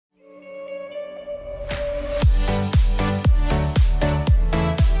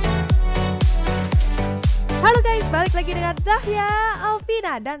lagi dengan Dahya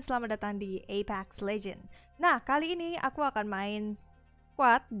Alvina dan selamat datang di Apex Legend. Nah, kali ini aku akan main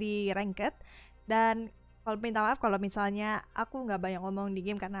squad di ranked. Dan kalau minta maaf kalau misalnya aku nggak banyak ngomong di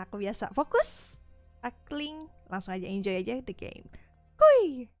game karena aku biasa fokus tackling, langsung aja enjoy aja the game.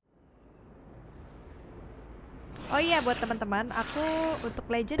 Kuy. Oh iya, buat teman-teman, aku untuk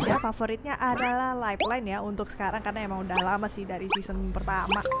Legend ya favoritnya adalah Lifeline ya untuk sekarang karena emang udah lama sih dari season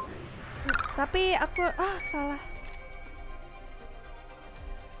pertama. Tapi aku salah.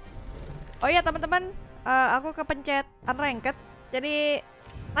 Oh iya teman-teman, aku kepencet unranked. Jadi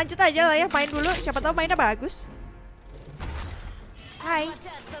lanjut aja lah ya, main dulu. Siapa tahu mainnya bagus. Hai,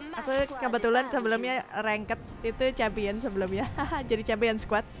 aku kebetulan sebelumnya ranked itu champion sebelumnya. Jadi champion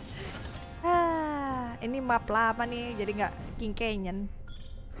squad. Ini map lama nih, jadi nggak King Canyon.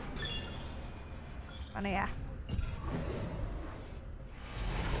 Mana ya?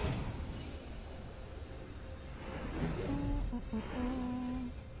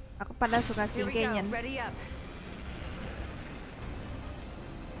 Aku pada suka King Canyon.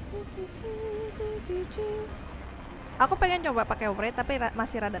 Aku pengen coba pakai Wraith tapi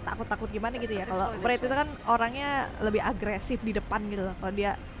masih rada takut gimana gitu ya. Kalau Wraith itu kan orangnya lebih agresif di depan gitu loh. Kalau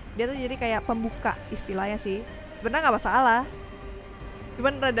dia tuh jadi kayak pembuka istilahnya sih. Sebenarnya nggak masalah.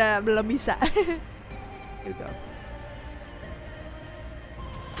 Cuman rada belum bisa. Gitu.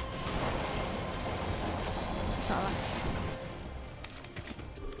 Salah.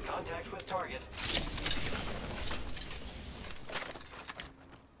 Contact with target.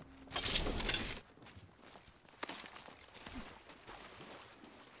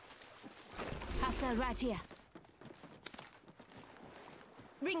 Hostile right here.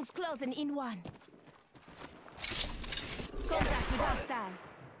 Rings closing in one. Contact with hostile.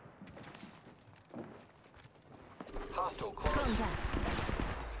 Hostile close. Contact.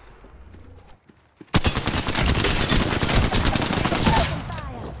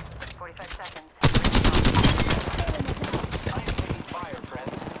 45 seconds. I am taking fire,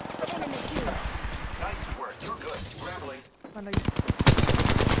 friends. Enemy killed. Nice work. You're good. Grappling. Mana lagi?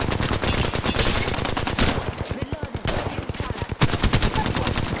 Reloaded.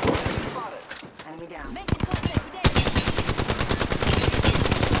 Spotted. Enemy down. Making contact with enemy.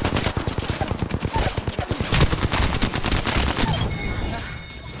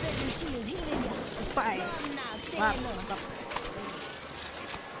 Setting shield, healing ya. Selesai. Come now, say no. Mantap.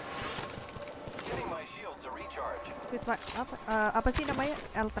 Getting my shields a recharge. Apa sih namanya?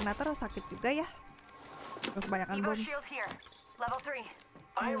 Alternator sakit juga ya? Terus kebanyakan Evo bom. shield here. Level 3.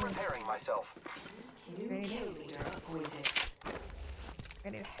 I am repairing myself. Ini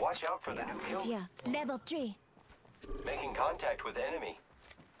deh. Watch out for the new kill. Yeah, level 3. Making contact with enemy.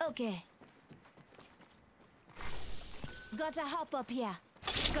 Okay. Gotta hop up here.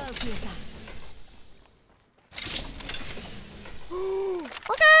 Go, Piercer.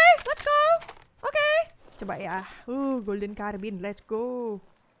 Oke, let's go. Oke. Coba ya. Golden carbine, let's go.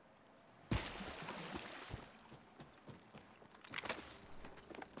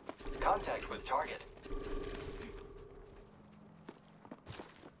 Contact with target.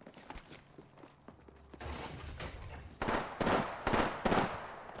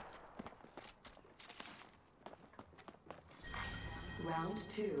 Round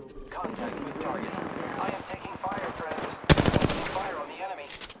 2. Contact with target. I am taking fire, friends. Taking fire on the enemy.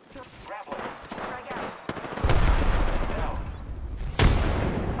 Grappling. Frag out. Down.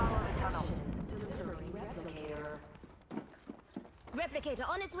 Follow the tunnel. Delivering replicator. Replicator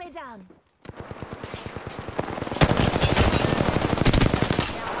on its way down.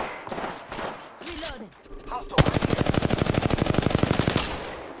 Reloaded. Hostile right here.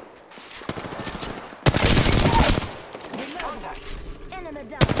 Contact. Enemy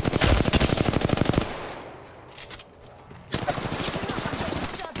down.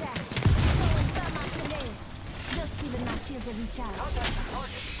 Shot at. Going down my grenade. Just giving my shields a recharge. Contact with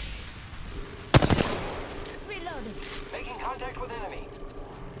target. Reloaded. Making contact with enemy.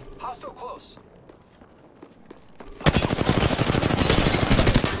 Hostile close.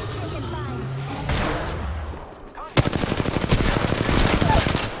 Taking fire. Contact.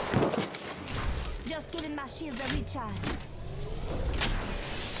 Just giving my shields a recharge.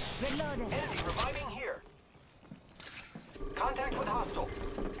 Reloaded. Enemy reviving here. Contact with hostile.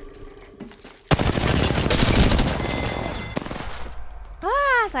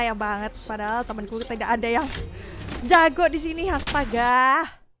 Sayang banget. Padahal temanku tidak ada yang jago di sini. Astaga.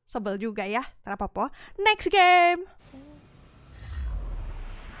 Sebel juga ya. Terapa-apa. Next game.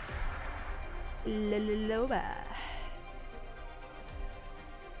 Lelelova.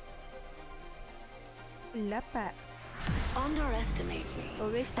 Lapa. Underestimate me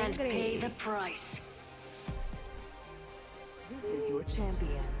Always and angry. pay the price. is your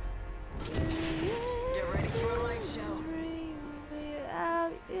champion. Get ready for a light show.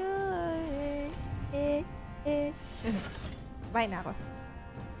 Baik na ako.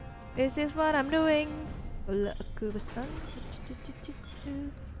 This is what I'm doing. Wala aku pesan.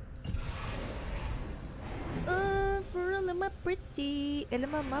 Lama pretty.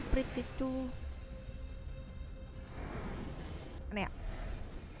 Lama pretty too. Mana ya?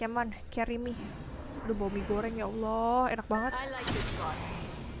 Come on, carry me. Aduh, bau mie goreng ya Allah, enak banget. I like this spot.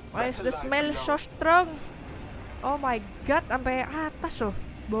 Why is the smell so strong? Oh my god, sampai atas loh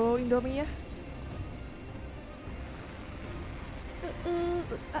bau Indomie-nya.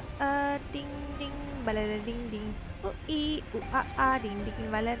 Ding ding balada ding ding. Ding ding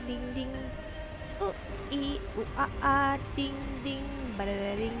balada ding ding. Ding ding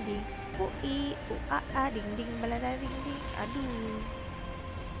balada ding ding. Ding ding balada ding ding. Aduh.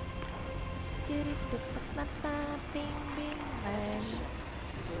 Jadi tutup mata, bing bing bang.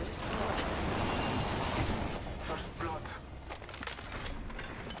 First blood.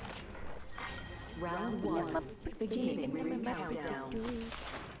 Round 1. Beginning ring countdown.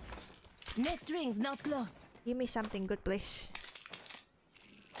 Next ring's not close. Give me something good, please.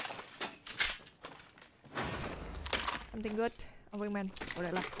 Something good. Oh, wingman.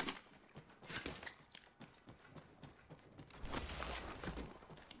 Boleh lah.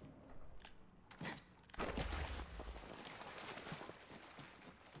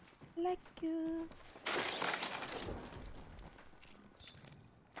 Like you.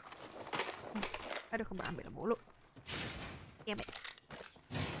 Aduh, ambil mulu. Ya, baik.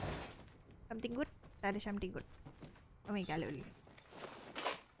 Something good? Ada something good. Oh my god, lol.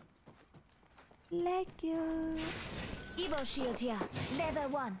 Like you. Evo shield here.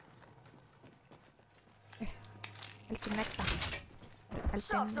 Level 1. Alconnecta.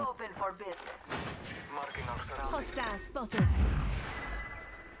 Shop's open for business. Marking our surroundings. Hostile spotted.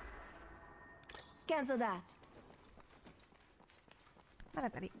 Cancel that. Mana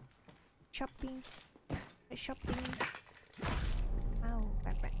tadi? Shopping. Shopping. Mau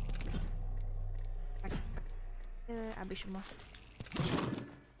pepet. Habis semua.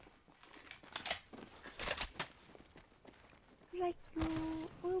 Like you.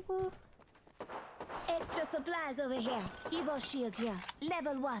 Extra supplies over here. Evo shield here.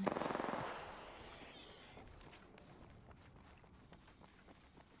 Level 1.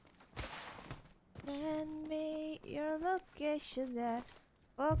 Send me your location that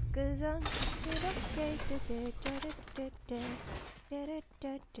focus on the location.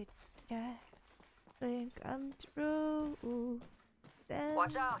 Think I'm through.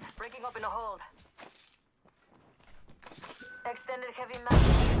 Watch out, breaking up in a hold. Extended heavy mag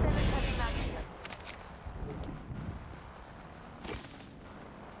here.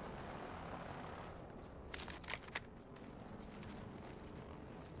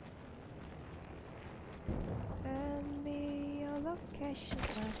 Send me your location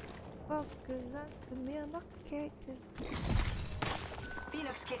that focus on the location.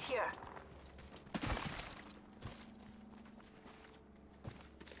 Phoenix kit here.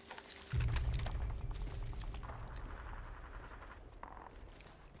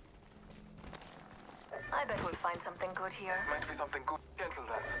 I bet we'll find something good here. Might be something good. Cancel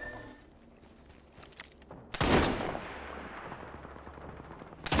that.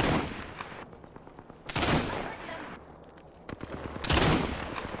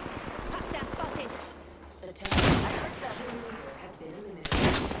 Hostile spotted. The kill leader has been eliminated.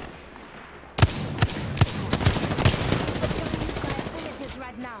 Abilities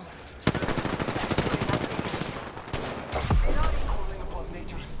right now. Calling upon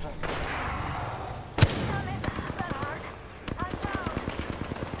nature's strength. Damn it, that hurt. I'm down.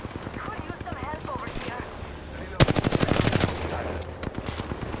 Could use some help over here.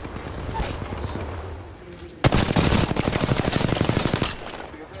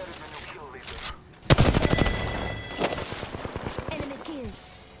 There is a new kill leader. Enemy killed.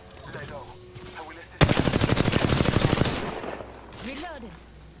 Lay low. I will assist you. Reloading.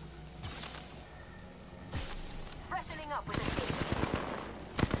 Freshening up with a kit.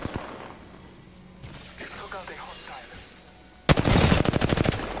 Took out a hostile.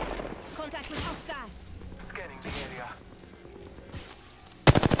 Contact with hostile. Scanning the area.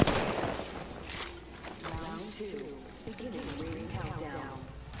 Round 2. Beginning ring countdown.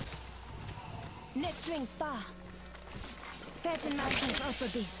 Next ring's far. Patching mountains up a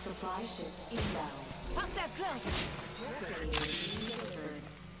bit. Supply ship inbound. Hostile close.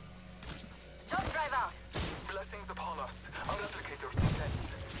 Jump drive out. Blessings upon us. Our replicators descend.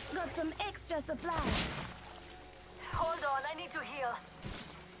 Got some extra supplies. Hold on, I need to heal.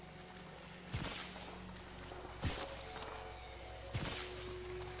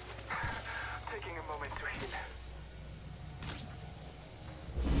 moment to heal.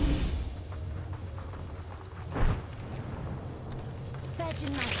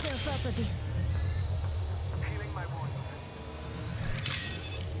 Patching myself up a bit. Healing my wounds.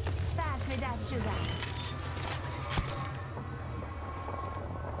 Pass me that sugar.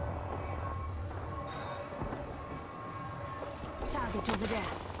 Target over there.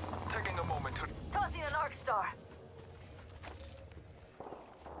 Taking a moment to... Tossing an arc star.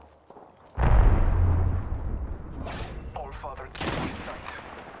 All Father, give me sight.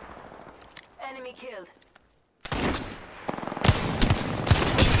 Enemy killed.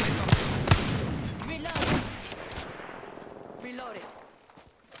 Reload. Reloading.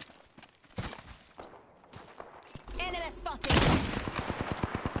 Enemy spotted.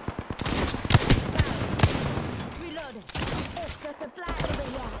 Reloaded. Extra supply over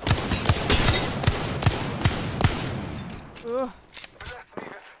here. Bless me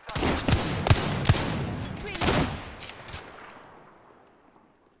with sight. Reload.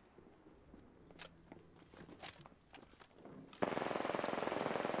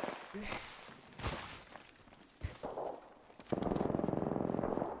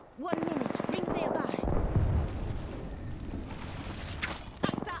 One minute. Rings nearby.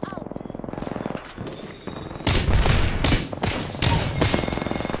 Extra out.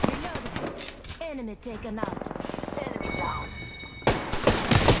 Reloading. Enemy taken out. Enemy down.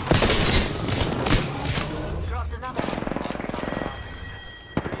 Dropped another.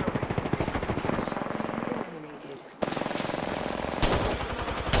 Eliminated.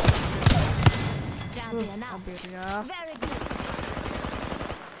 Down there now. Hampir ya. Very good.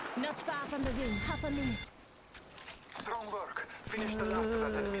 Not far from the ring. Half a minute. Strong work. Finish the last of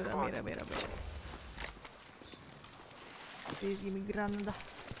that enemy squad. Bera. Please give me granada.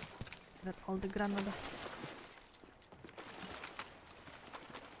 Got all the granada.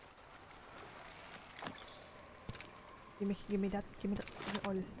 Give me that. Give me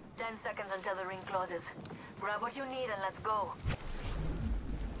all. 10 seconds until the ring closes. Grab what you need and let's go.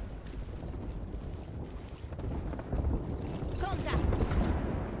 Contact.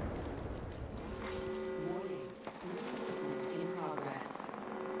 Warning. Movement in progress.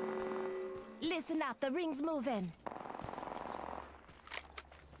 Listen up. The ring's moving.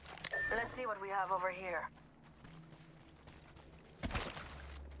 Let's see what we have over here.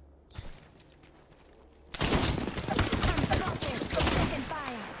 Taking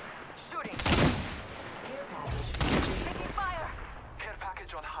fire. Shooting. Care package. Taking fire. Care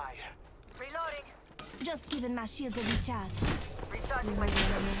package on high. Reloading. Just giving my shields a recharge. Recharging my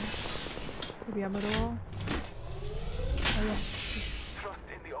shield. Vediamo dove. Allora. Trust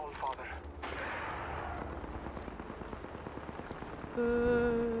in the All Father.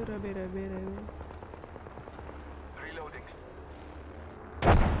 Bera. Reloading.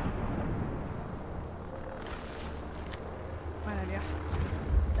 Mana dia?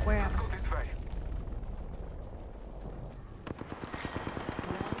 Where? Let's go this way.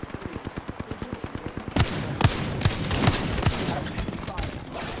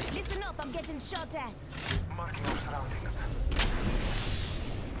 Listen up. I'm getting shot at. Marking our surroundings.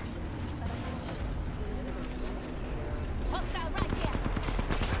 Hostile right here.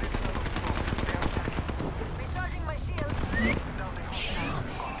 They are attacking. Recharging my shield. Down the hostile.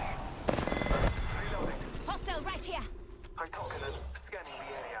 Reloading. Hostile right here. I token and scanning the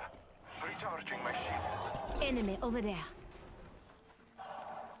area. Recharging my shields. Enemy over there.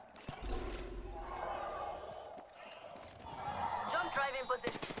 Jump drive in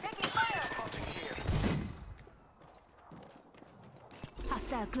position. Taking fire. Spotting here.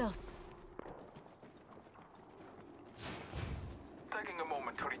 Hostile close. Taking a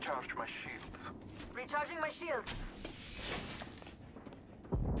moment to recharge my shields. Recharging my shields.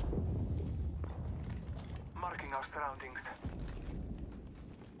 Marking our surroundings.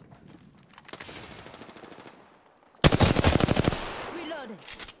 Reloading.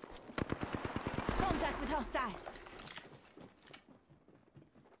 Contact with hostile.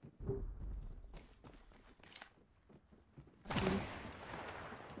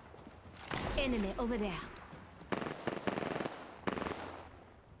 Enemy over there.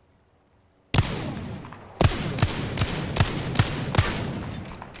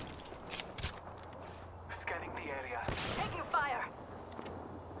 Scanning the area. Taking fire.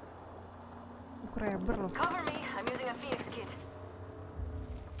 Grabber loh. Cover me. I'm using a Phoenix kit.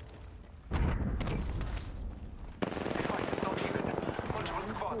 The fight is not even. Multiple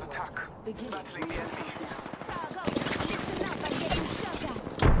squads attack. Beginning. Battling the enemy. Bravo. Listen up. I'm getting shot at.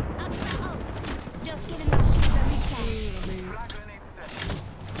 I'm out. Just giving my shields a recharge. Frag grenade set.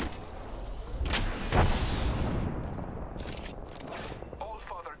 All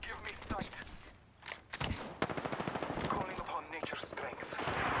Father, give me sight.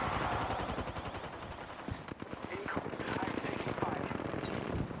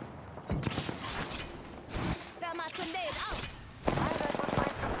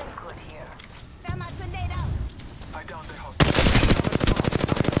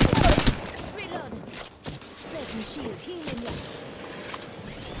 Just healing you.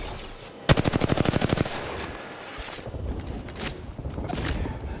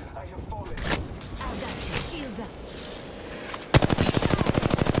 I have fallen. I got you. Shields up.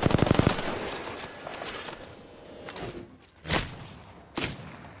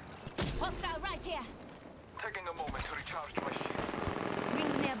 Hostile right here. Taking a moment to recharge my shields.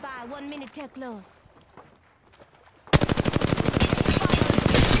 Rings nearby. 1 minute till close. I'm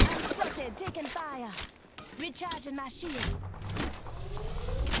spotted. Taking fire. Recharging my shields.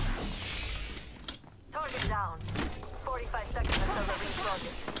 Target down. 45 seconds until the ring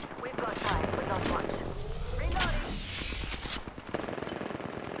closes. We've got time, but not much. Reloading.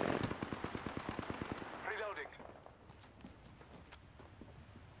 Reloading.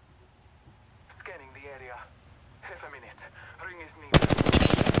 Scanning the area. Half a minute. Ring is near.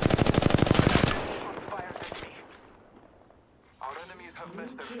 Shots fired at me. Our enemies have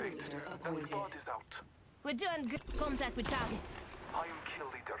missed their fate. The thought is out. We're doing good. Contact with target. I am kill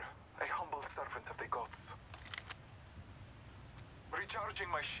leader, a humble servant of the gods. Recharging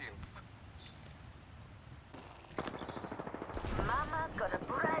my shields. Mama's got a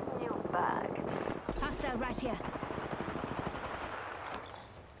brand new bag. Hostile right here.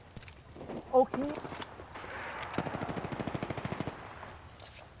 Okay.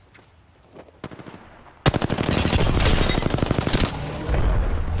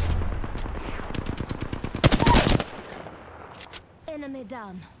 Enemy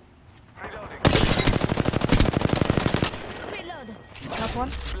down. Reloading. Reload. Last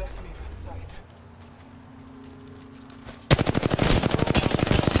one. Bless me with sight.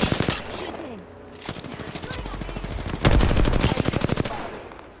 Shooting.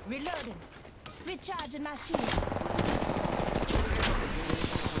 Reloading. Recharging my shields.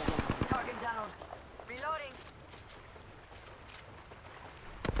 Target down. Reloading.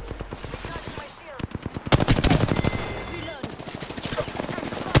 Recharging my shields. Reloading. I'm spotted.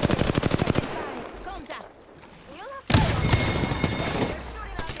 Taking fire. Contact. You'll have to go. They're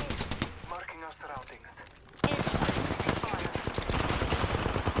shooting at me. Marking our surroundings.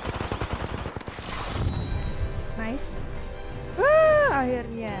 Nice.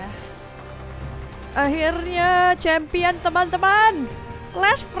 Akhirnya champion teman-teman.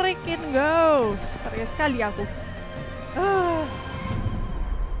 Let's freaking go. Serius sekali aku.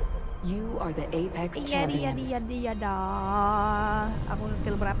 You are the Apex Iya champions. dah. Aku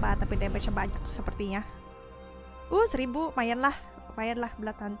nge-kill berapa tapi damage-nya banyak sepertinya. 1000 lumayan lah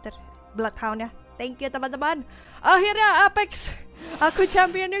Bloodhound ya. Thank you teman-teman. Akhirnya Apex. Aku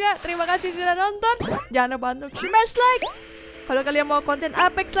champion juga. Terima kasih sudah nonton. Jangan lupa untuk smash like kalau kalian mau konten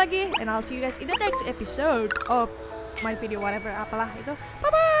Apex lagi. And I'll see you guys in the next episode of my video whatever apalah itu.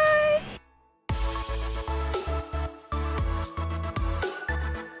 Bye bye.